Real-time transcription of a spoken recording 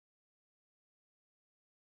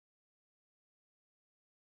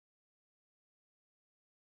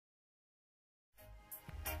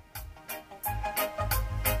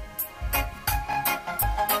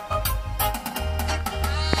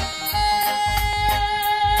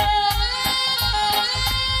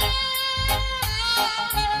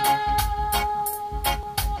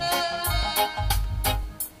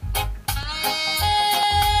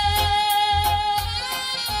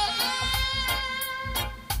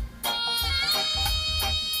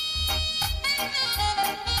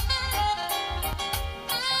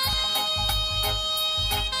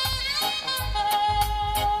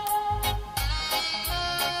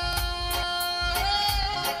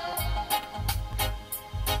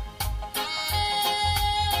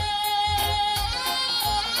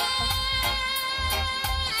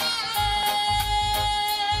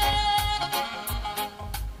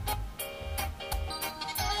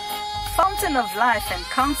Fountain of Life and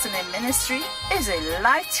Counseling Ministry is a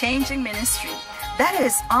life-changing ministry that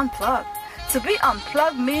is unplugged. To be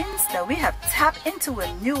unplugged means that we have tapped into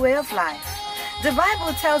a new way of life. The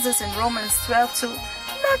Bible tells us in Romans 12:2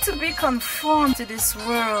 not to be conformed to this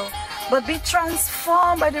world, but be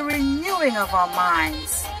transformed by the renewing of our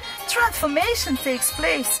minds. Transformation takes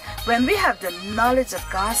place when we have the knowledge of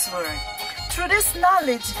God's Word. Through this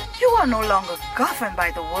knowledge, you are no longer governed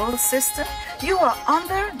by the world system. You are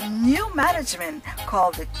under new management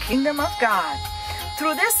called the Kingdom of God.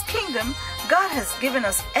 Through this kingdom, God has given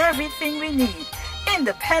us everything we need,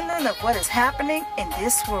 independent of what is happening in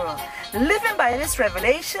this world. Living by this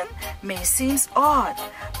revelation may seem odd,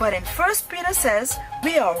 but in 1 Peter says,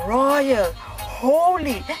 we are royal,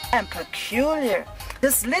 holy, and peculiar.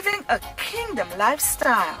 Just living a kingdom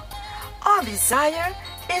lifestyle. Our desire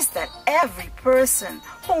is that every person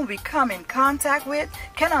whom we come in contact with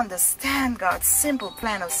can understand God's simple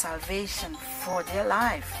plan of salvation for their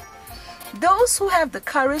life. Those who have the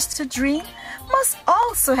courage to dream must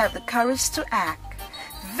also have the courage to act.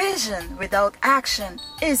 Vision without action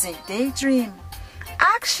is a daydream.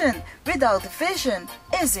 Action without vision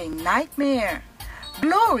is a nightmare.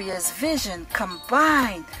 Glorious vision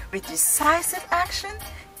combined with decisive action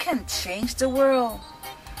can change the world.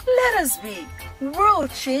 Let us be world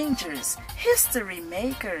changers, history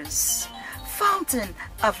makers. Fountain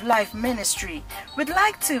of Life Ministry would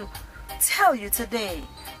like to tell you today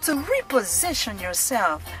to reposition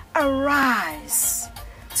yourself, arise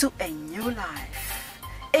to a new life,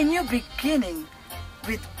 a new beginning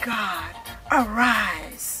with God.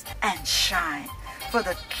 Arise and shine, for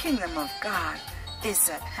the kingdom of God is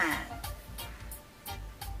at hand.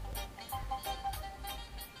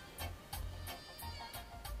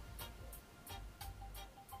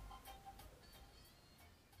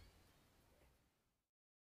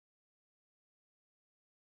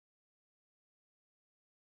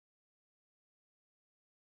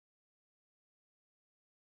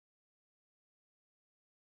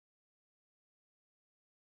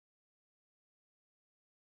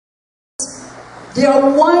 There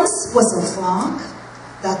once was a flock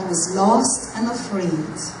that was lost and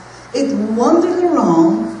afraid. It wandered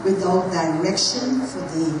around without direction for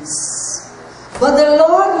days. But the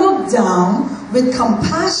Lord looked down with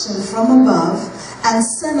compassion from above and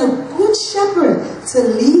sent a good shepherd to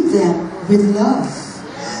lead them with love.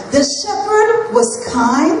 The shepherd was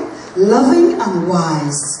kind, loving, and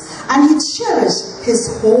wise, and he cherished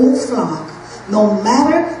his whole flock, no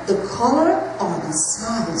matter the color or the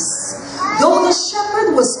size. Though the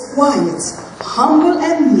shepherd was quiet, humble,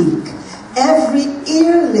 and meek, every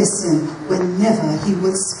ear listened whenever he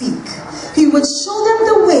would speak. He would show them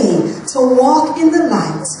the way to walk in the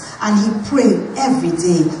light, and he prayed every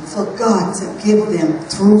day for God to give them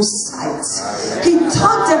true sight. He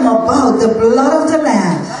taught them about the blood of the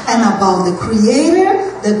Lamb and about the Creator,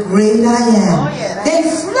 the great I am. They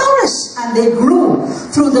flourished and they grew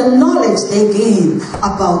through the knowledge they gained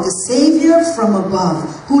about the Savior from above,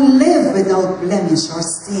 who lived without blemish or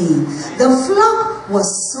stain. The flock was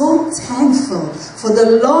so thankful for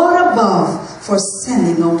the Lord above for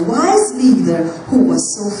sending a wise leader who was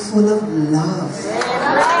so full of love.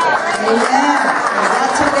 Amen.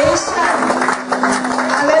 Congratulations.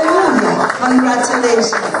 Hallelujah.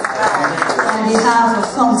 Congratulations. On behalf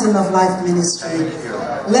of Fountain of Life Ministry,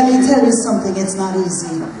 let me tell you something, it's not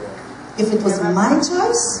easy. If it was my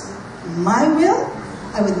choice, my will,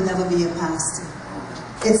 I would never be a pastor.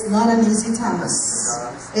 It's not an easy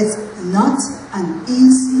task. It's not an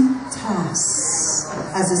easy task.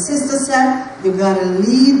 As the sister said, you gotta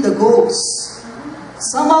lead the goats.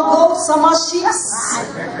 Some are goats, some are sheep.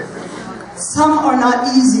 Some are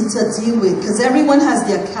not easy to deal with because everyone has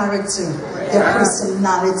their character, their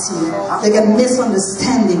personality. They get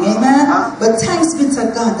misunderstanding, amen? But thanks be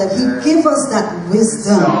to God that he gave us that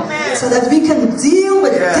wisdom so that we can deal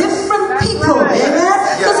with different people, amen?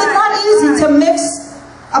 Because it's not easy to mix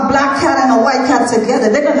a black cat and a white cat together.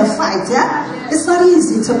 They're going to fight, yeah? It's not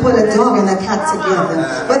easy to put a dog and a cat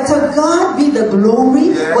together. But to God be the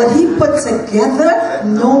glory. What he put together,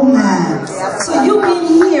 no man. So you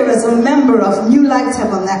being here as a member of New Light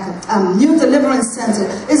Tabernacle, New Deliverance Center,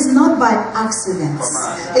 is not by accident.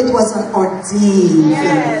 It was an ordained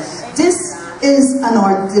thing. This is an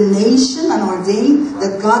ordination, an ordain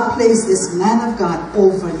that God placed this man of God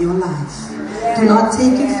over your life. Do not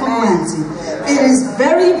take it for granted. It is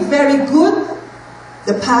very, very good.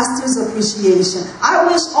 The pastor's appreciation. I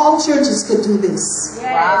wish all churches could do this.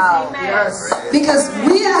 Wow. Yes. Because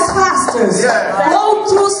we as pastors go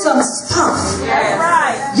through some stuff.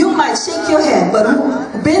 Yes. You might shake your head,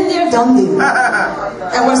 but been there, done there.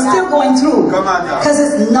 And we're still going through. Because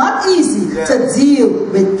it's not easy to deal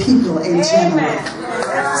with people in general.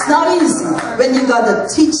 It's not easy. When you got to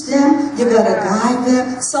teach them, you got to guide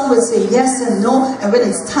them. Some would say yes and no. And when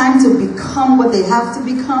it's time to become what they have to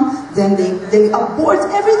become, then they abort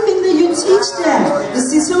everything that you teach them. You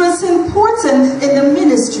see, so it's important in the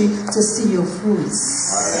ministry to see your fruits.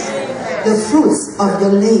 The fruits of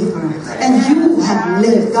your labor. And you have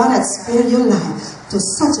lived. God has spared your life to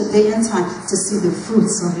such a day and time to see the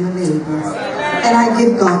fruits of your labor. And I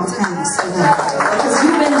give God thanks for that. Because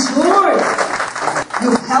you've endured.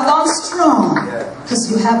 You've held on strong. Because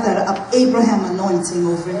you have that Abraham anointing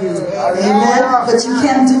over you. Amen. But you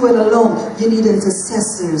can't do it alone. You need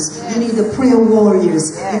intercessors. You need the prayer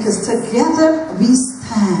warriors. Because together we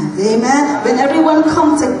stand. Amen. When everyone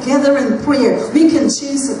comes together in prayer, we can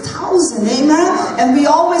chase 1,000. Amen. And we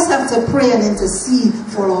always have to pray and intercede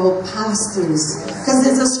for our pastors. Because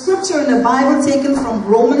there's a scripture in the Bible taken from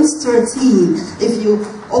Romans 13. If you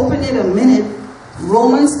open it a minute,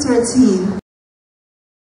 Romans 13.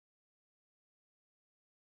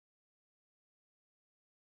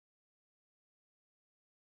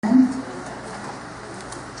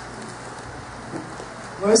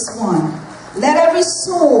 Verse 1. Let every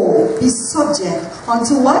soul be subject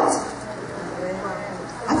unto what?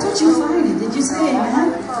 I thought you find it. Did you say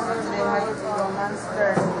amen?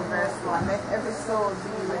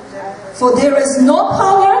 For there is no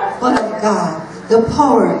power but of God. The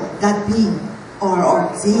power that be or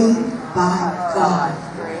ordained by God.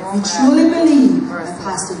 We truly believe that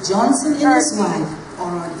Pastor Johnson and his wife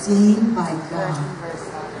are ordained by God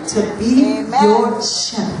to be your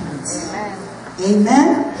shepherd.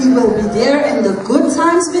 Amen. He will be there in the good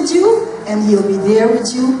times with you, and he'll be there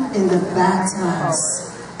with you in the bad times.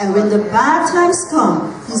 And when the bad times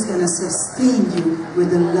come, he's going to sustain you with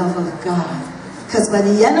the love of God. Because by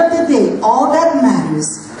the end of the day, all that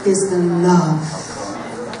matters is the love.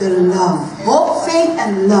 The love. Hope, faith,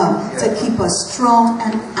 and love to keep us strong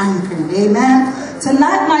and anchored. Amen.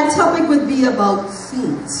 Tonight my topic would be about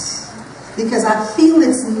faith. Because I feel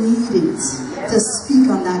it's needed to speak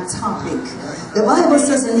on that topic. The Bible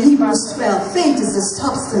says in Hebrews 12, faith is the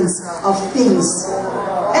substance of things.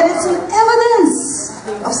 And it's an evidence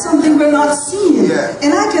of something we're not seeing.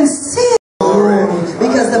 And I can see it.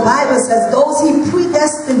 Because the Bible says those he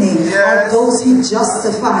predestined are those he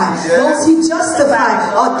justified. Those he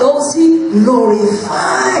justified are those he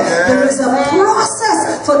glorified. There is a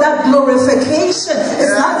process for that glorification.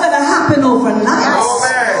 It's not going to happen overnight.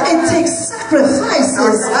 It takes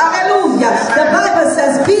sacrifices. Hallelujah. The Bible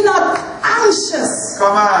says, be not anxious,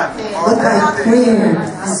 but by prayer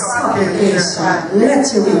and supplication, let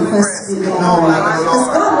your requests be known. Because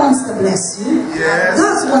God wants to bless you.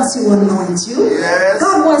 God wants to anoint you.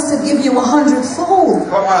 God wants to give you 100-fold.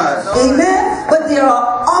 Amen. But there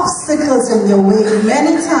are obstacles in your way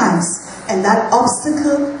many times, and that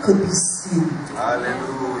obstacle could be sin.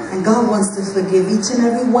 And God wants to forgive each and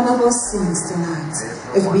every one of our sins tonight,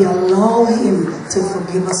 if we allow him to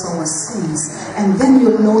forgive us our sins. And then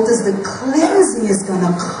you'll notice the cleansing is going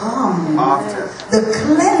to come. The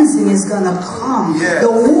cleansing is going to come.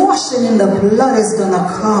 The washing in the blood is going to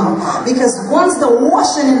come. Because once the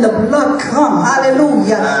washing in the blood comes,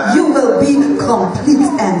 hallelujah, you will be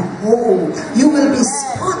complete and whole. You will be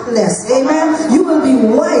spotless. Amen. You will be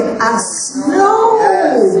white as snow.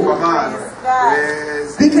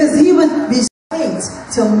 Because he would be straight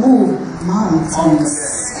to move mountains.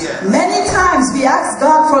 Many times we ask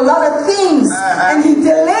God for a lot of things and he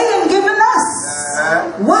delayed in giving us.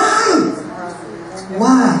 Why?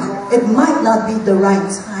 Why? It might not be the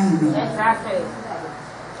right timing.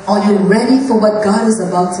 Are you ready for what God is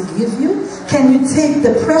about to give you? Can you take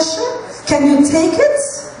the pressure? Can you take it?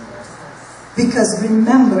 Because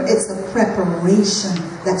remember, it's a preparation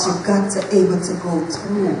that you've got to able to go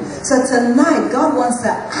through. So tonight, God wants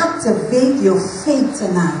to activate your faith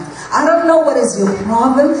tonight. I don't know what is your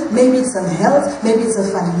problem. Maybe it's some health. Maybe it's a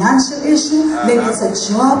financial issue. Maybe it's a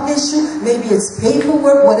job issue. Maybe it's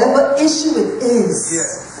paperwork. Whatever issue it is.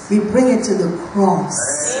 We bring it to the cross.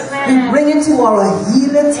 We bring it to our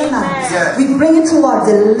healer tonight. We bring it to our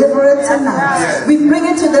deliverer tonight. We bring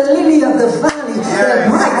it to the lily of the valley,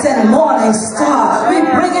 the bright and morning star. We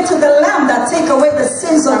bring it to the lamb that take away the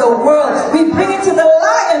sins of the world. We bring it to the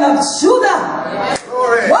Lion of Judah.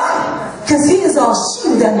 Why? Because he is our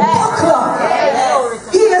shield and buckler.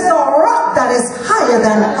 He is a rock that is higher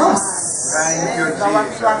than us.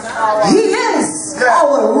 He is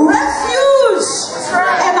our refuge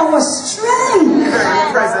and our strength.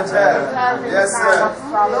 Yes, sir.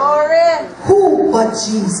 Who but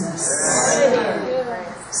Jesus?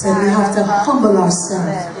 So we have to humble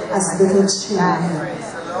ourselves as little children.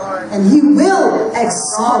 And He will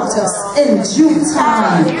exalt us in due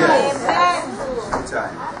time.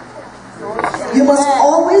 You must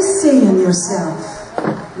always say in yourself,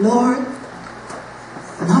 Lord,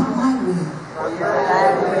 not my will,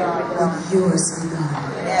 but yours be done.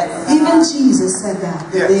 Even Jesus said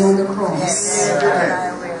that the day on the cross.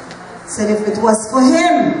 Said if it was for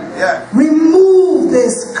Him, remove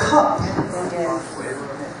this cup.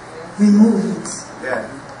 Remove it.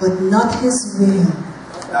 But not His will.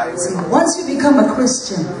 See, once you become a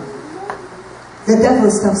Christian, the devil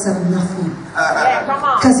stops at nothing.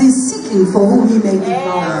 Because he's seeking for whom he may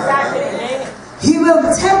devour. He will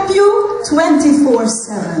tempt you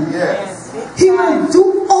 24/7. He will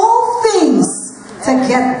do all things to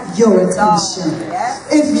get your attention.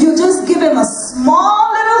 If you just give him a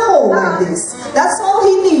small little hole like this, that's all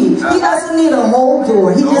he needs. He doesn't need a whole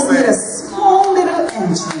door. He just needs a small little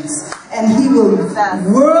entrance. And he will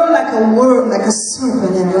whirl like a worm, like a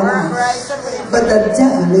serpent in your life. But the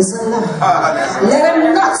devil is a lie. Let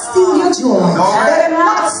him not steal your joy. Let him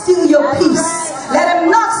not steal your peace. Let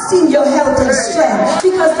him not steal your health and strength.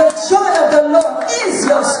 Because the joy of the Lord is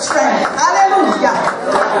your strength. Hallelujah.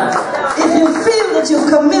 If you feel that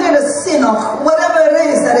you've committed a sin or whatever it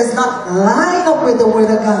is that is not lined up with the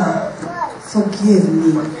Word of God, forgive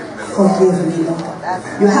me. Forgive me, Lord.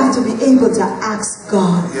 You have to be able to ask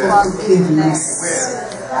God for forgiveness.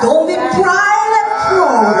 Don't be pride and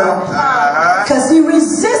proud, because He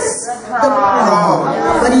resists the proud,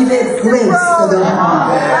 but He gives grace to the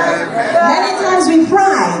humble. Many times we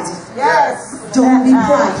pride. Don't be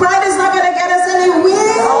pride. Pride is not going to get us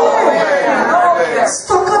anywhere.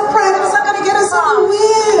 Stuck up pride is not going to get us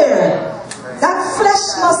anywhere. That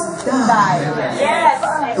flesh must die.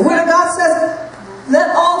 The Word of God says,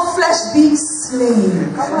 let all flesh be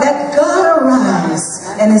slain. Let God arise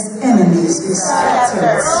and His enemies be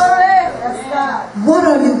scattered. What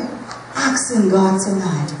are you asking God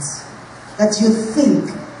tonight that you think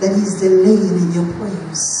that He's delaying in your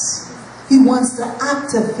prayers? He wants to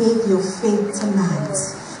activate your faith tonight.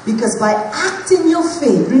 Because by acting your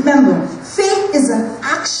faith, remember, faith is an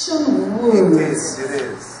action word. It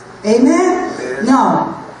is. Amen?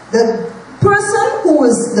 Now, the person who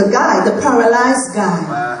was the guy, the paralyzed guy,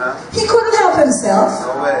 he couldn't help himself.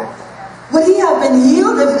 No way. Would he have been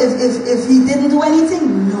healed if he didn't do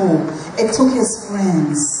anything? No. It took his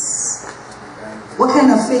friends. What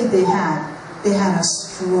kind of faith they had? They had a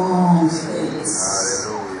strong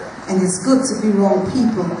faith. And it's good to be around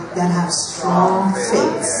people that have strong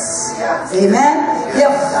faith. Amen?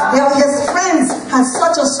 His friends had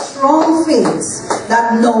such a strong faith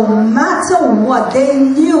that no matter what, they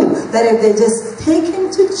knew that if they just take him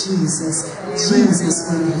to Jesus, Jesus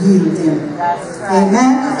will heal him.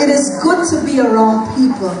 Amen? It is good to be around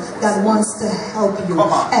people that wants to help you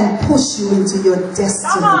and push you into your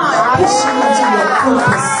destiny, push you into your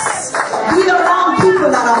purpose. Be around people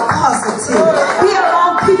that are positive. Be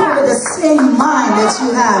around people with the same mind that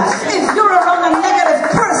you have. If you're around a negative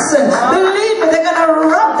person, believe me, they're going to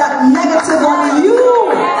rub that negative on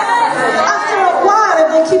you. After a while, if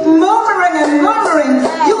they keep murmuring and murmuring,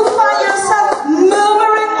 you'll find yourself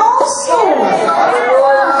murmuring also.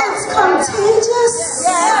 It's contagious.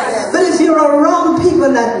 But if you're around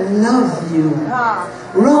people that love you,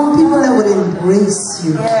 around people that would embrace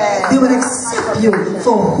you, they would accept you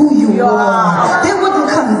for who you are. They wouldn't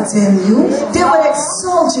condemn you. They would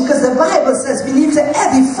exalt you, because the Bible says we need to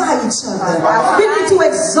edify each other. We need to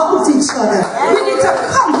exalt each other. We need to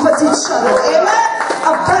comfort each other. Amen?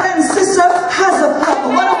 A brother and sister has a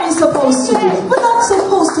problem. What are we supposed to do? We're not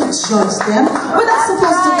supposed to judge them. We're not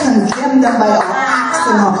supposed to condemn them by our acts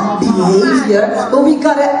and our behavior. But we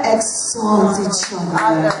got to exalt each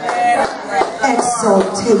other.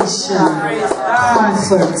 Exaltation,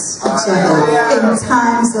 comfort each other in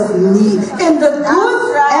times of need, in the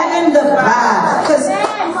good and in the bad. Because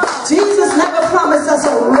Jesus never promised us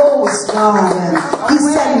a rose garden. He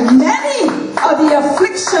said many are the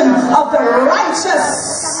affliction of the righteous,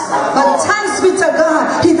 but thanks be to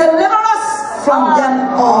God, He delivered us from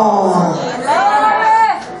them all.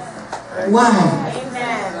 Why?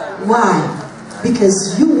 Why?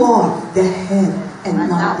 Because you are the head and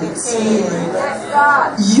not the tail.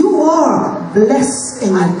 You are blessed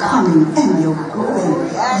in your coming and your going.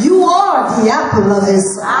 You are the apple of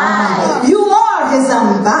His eye. You are His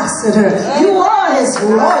ambassador. You are His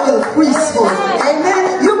royal priesthood.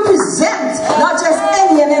 Amen. You present not just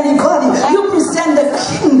any and anybody. You present the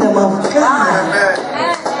kingdom of God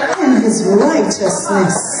and His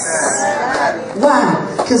righteousness. Why?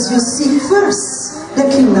 Because you seek first the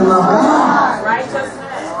kingdom of God.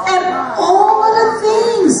 And all the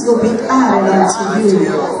things things will be added unto you.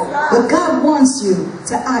 But God wants you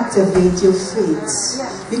to activate your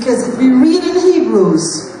faith. Because if we read in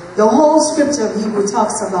Hebrews, the whole scripture of Hebrew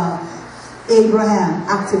talks about Abraham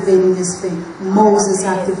activating his faith, Moses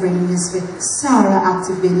activating his faith, Sarah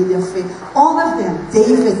activating their faith, all of them,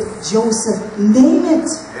 David, Joseph, name it.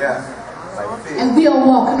 And we are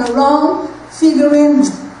walking around figuring,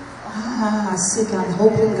 sick, I'm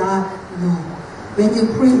hoping God. No. When you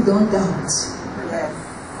pray, don't doubt.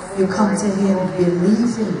 You come to Him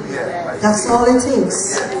believing. That's all it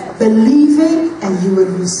takes. Believing and you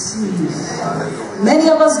will receive. Many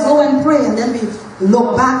of us go and pray and then we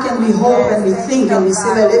look back and we hope and we think and we say,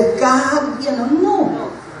 well, if God,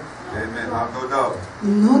 no. Amen. No doubt.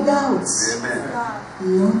 No doubts. Amen.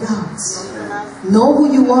 No doubts. Know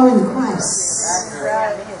who you are in Christ.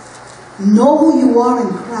 Know who you are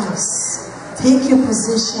in Christ. Take your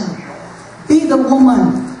position. Be the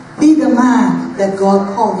woman. Be the man that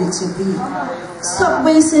God called you to be. Stop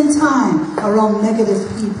wasting time around negative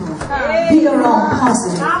people. Be around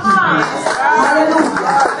positive people.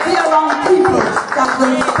 Hallelujah. Be around people that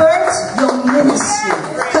will hurt your ministry.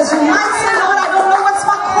 Because you might say, Lord, I don't know what's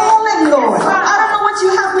my calling, Lord. I don't know what you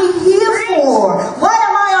have me here for. Why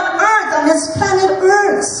am I on earth, on this planet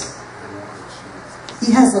earth?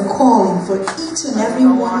 He has a calling for each and every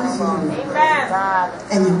one of you.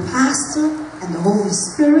 And your pastor and the Holy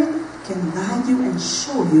Spirit can guide you and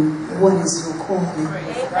show you what is your calling.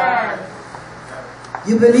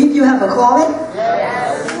 You believe you have a calling?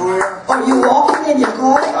 Yes. Are you walking in your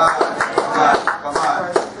calling? Come on.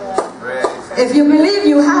 If you believe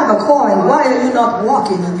you have a calling, why are you not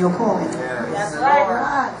walking in your calling?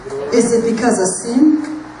 Yes. Is it because of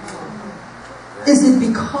sin? Is it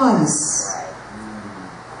because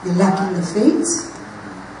you're lacking the faith?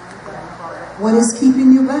 What is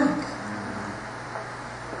keeping you back?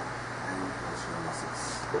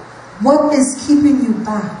 What is keeping you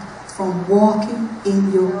back from walking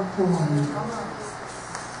in your calling?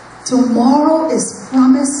 Tomorrow is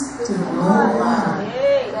promised to no one.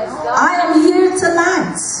 I am here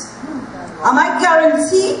tonight. Am I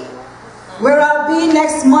guaranteed where I'll be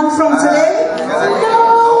next month from today?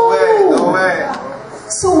 No. No way.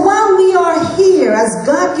 So while we are here, as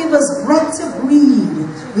God gives us breath to breathe,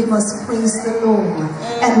 we must praise the Lord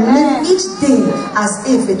and live each day as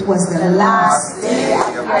if it was the last day.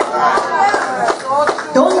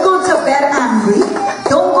 Don't go to bed angry.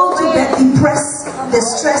 Don't go to bed depressed,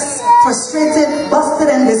 distressed, frustrated, busted,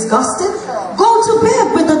 and disgusted. Go to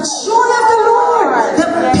bed with the joy of the Lord, the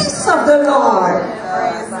peace of the Lord.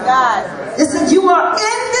 It said you are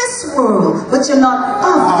in this world, but you're not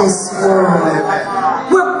of this world.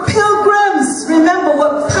 We're pilgrims. Remember,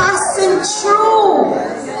 we're passing through.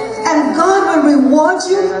 And God will reward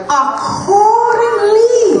you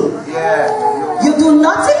accordingly. You do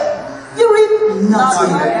nothing, you reap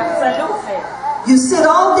nothing. You sit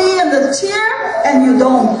all day in the chair and you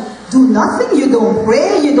don't do nothing. You don't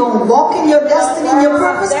pray. You don't walk in your destiny and your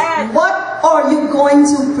purpose. What are you going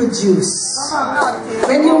to produce?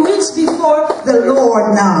 When you reach before the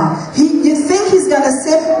Lord now, you think He's going to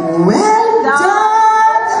say, well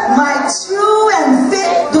done, my true and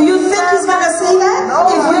faith. Do you think He's going to say that?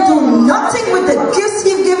 If you do nothing with the gifts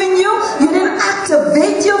He's given you, you didn't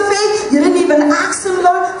activate your faith, you didn't even ask Him,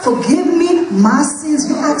 Lord, forgive me my sins.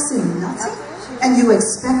 You ask Him nothing, and you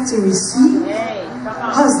expect to receive?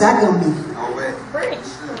 How's that going to be?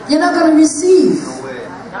 You're not going to receive.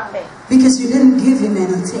 Because you didn't give Him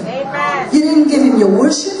anything. You didn't give Him your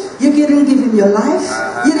worship. You didn't give Him your life.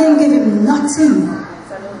 You didn't give Him nothing.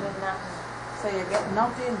 So you get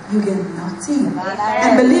nothing. You get nothing.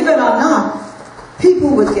 And believe it or not,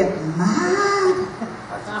 people would get mad.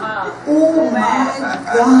 Oh my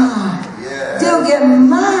God. They'll get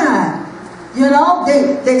mad. You know,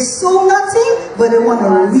 they sow nothing, but they want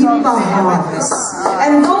to reap a harvest.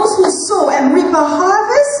 And those who sow and reap a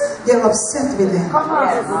harvest, they're upset with them.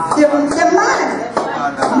 They're mad.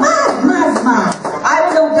 Mad.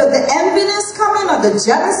 I don't know, the enviness coming or the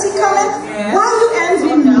jealousy coming. Why you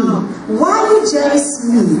envy me? Why you jealous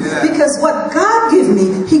me? Because what God gives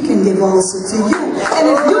me, He can give also to you. And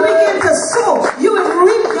if you begin to sow, you will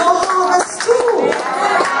reap your harvest too.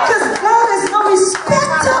 Because God is no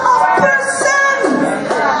respecter of person.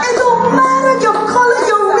 It don't matter your color,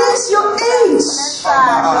 your race, your age.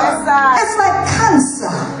 It's like cancer.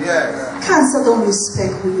 Cancer don't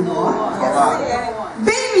respect who you are.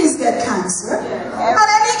 Babies get cancer. At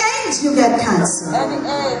any age you get cancer.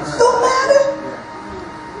 Don't matter.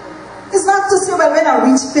 It's not to say, well, when I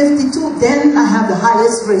reach 52, then I have the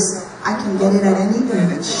highest risk. I can get it at any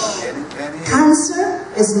age. Cancer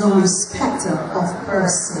is no respecter of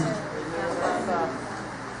person.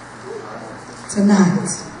 Tonight,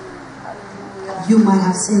 you might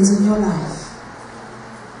have sins in your life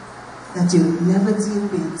that you never deal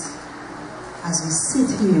with. As we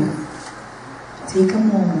sit here, take a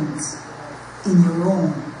moment in your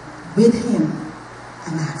own with Him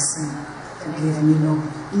and ask Him, forgive me, Lord.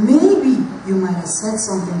 Maybe you might have said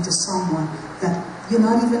something to someone that you're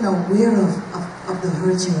not even aware of the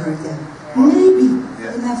hurt you hurt them. Maybe,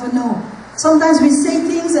 you never know. Sometimes we say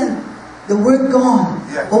things and the word gone.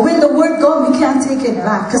 But when the word gone, we can't take it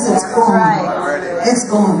back because it's gone. It's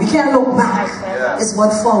gone. We can't look back. It's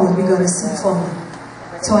what forward. We got to see forward.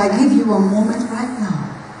 So I give you a moment right now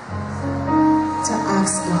to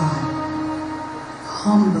ask God,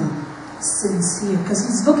 humble, sincere, because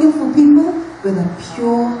He's looking for people with a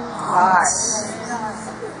pure heart.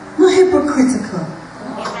 Not hypocritical.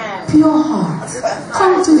 Pure heart.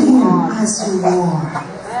 Come to Him as you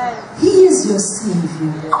are. He is your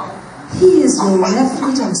Savior. He is your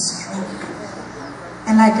refuge and strength.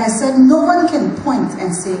 And like I said, no one can point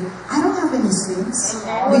and say, I don't have any sins.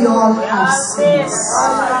 We all have sins.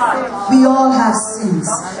 We all have sins.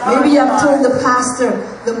 Maybe you have told the pastor,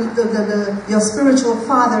 your spiritual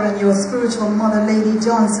father and your spiritual mother, Lady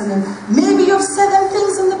Johnson, and maybe you've said them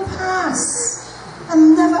things in the past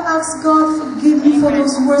and never asked God, forgive me for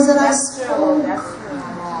those words that I spoke.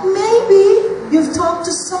 Maybe you've talked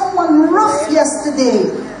to someone rough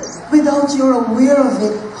yesterday without you're aware of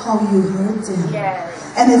it, how you hurt them.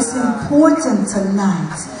 And it's important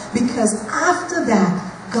tonight because after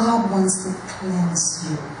that, God wants to cleanse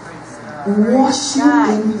you, wash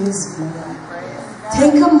you in His blood.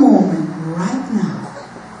 Take a moment right now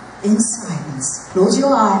in silence. Close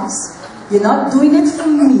your eyes. You're not doing it for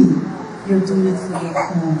me. You're doing it for your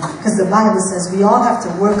home. Because the Bible says we all have to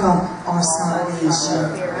work out our salvation.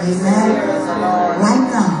 Amen? Right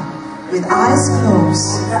now, with eyes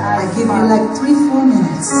closed, I give you like 3-4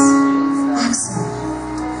 minutes. Ask Him.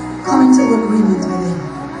 Come into agreement with Him.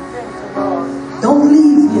 Don't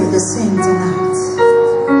leave here the same tonight.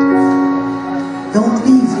 Don't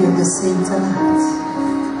leave here the same tonight.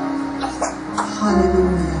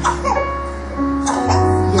 Hallelujah.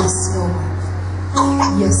 Yes, Lord.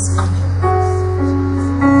 Yes, Lord.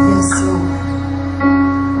 Yes, Lord.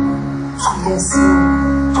 Yes, Lord.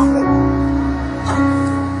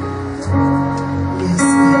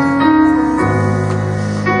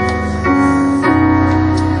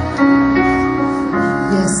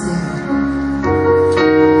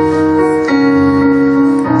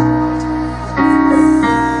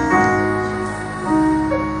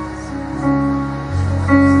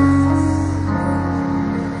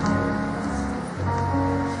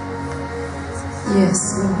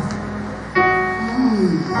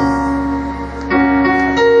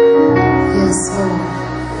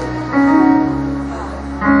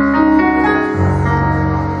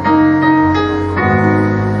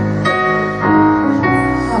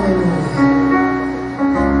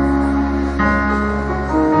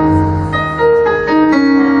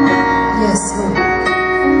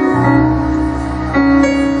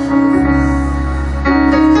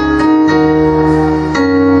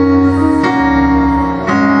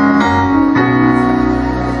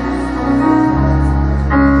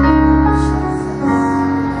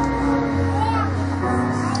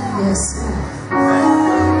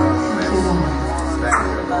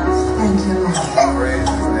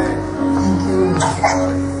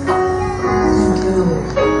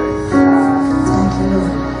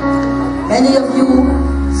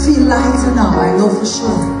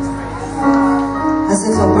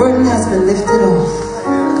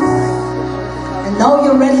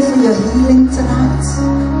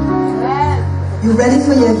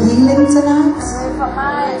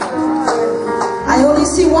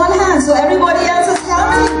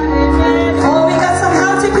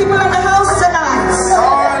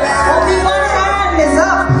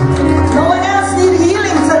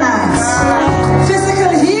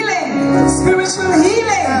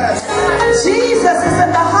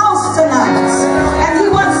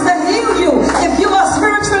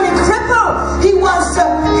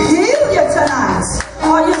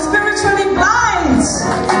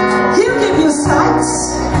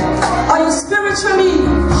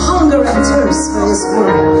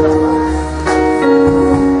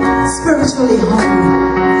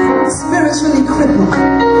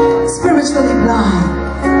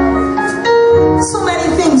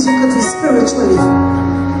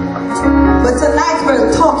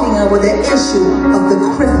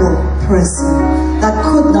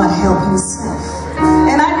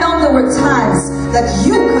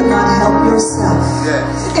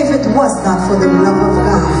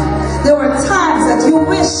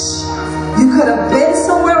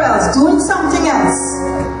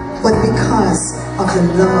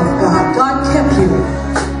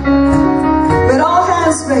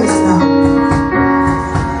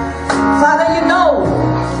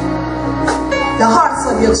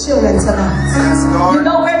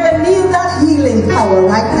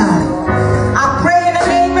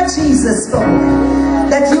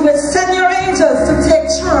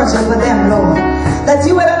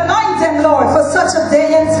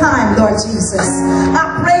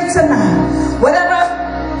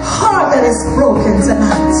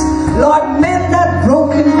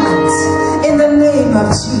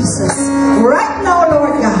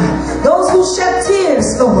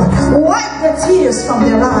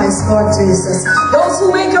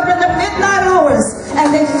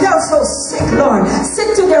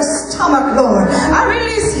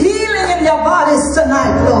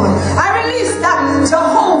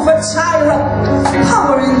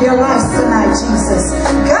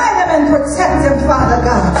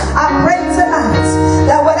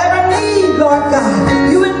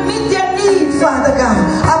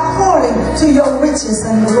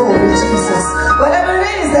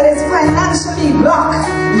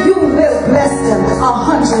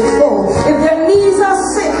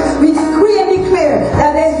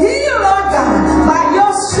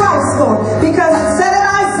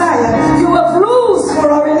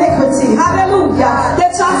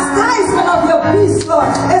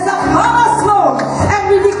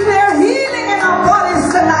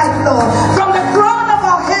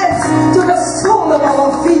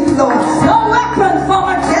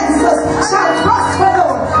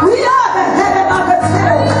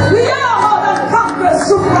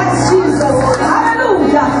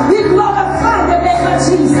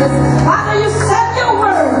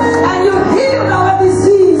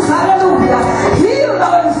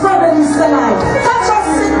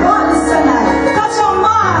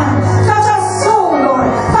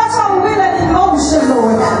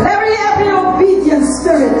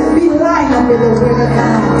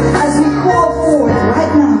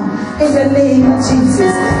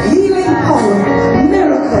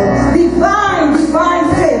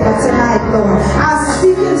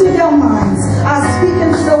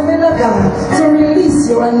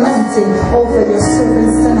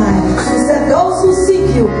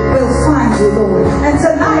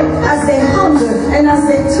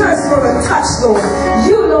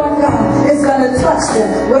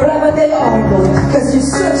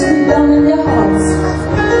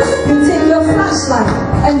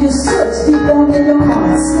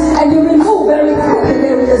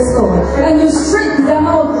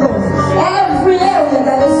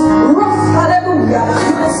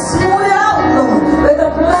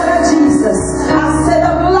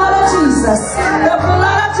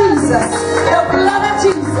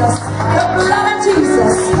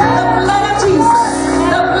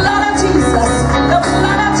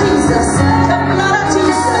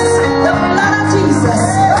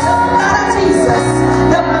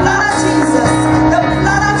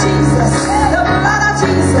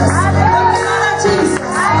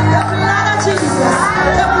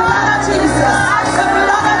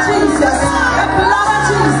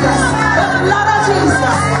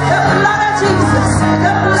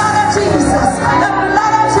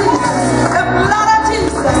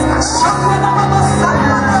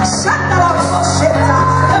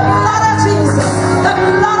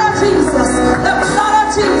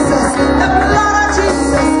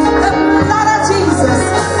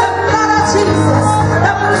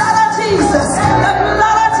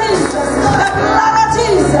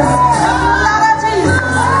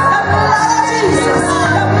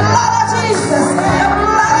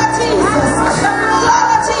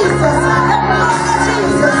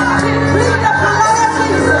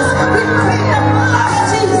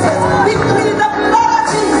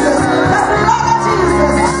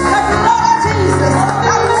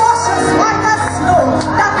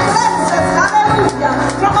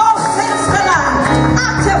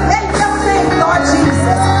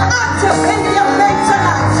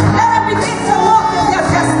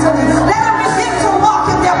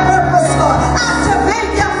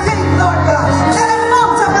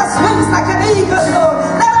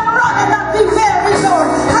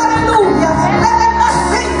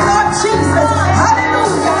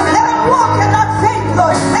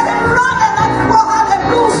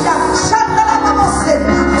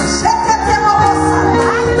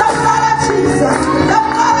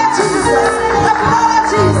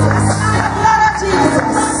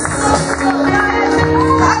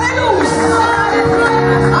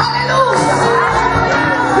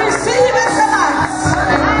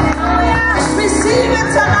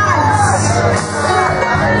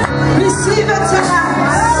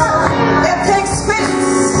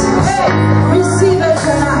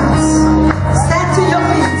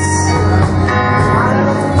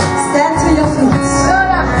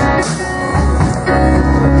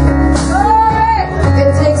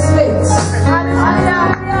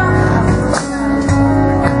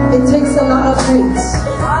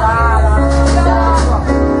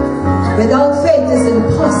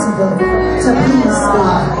 faithful to please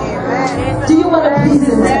God? Do you want to please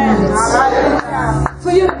Him tonight?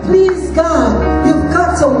 For you to please God, you've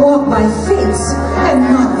got to walk by faith and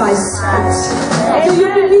not by sight. Do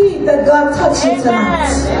you believe that God touched you tonight?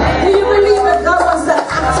 Do you believe that God wants to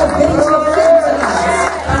activate your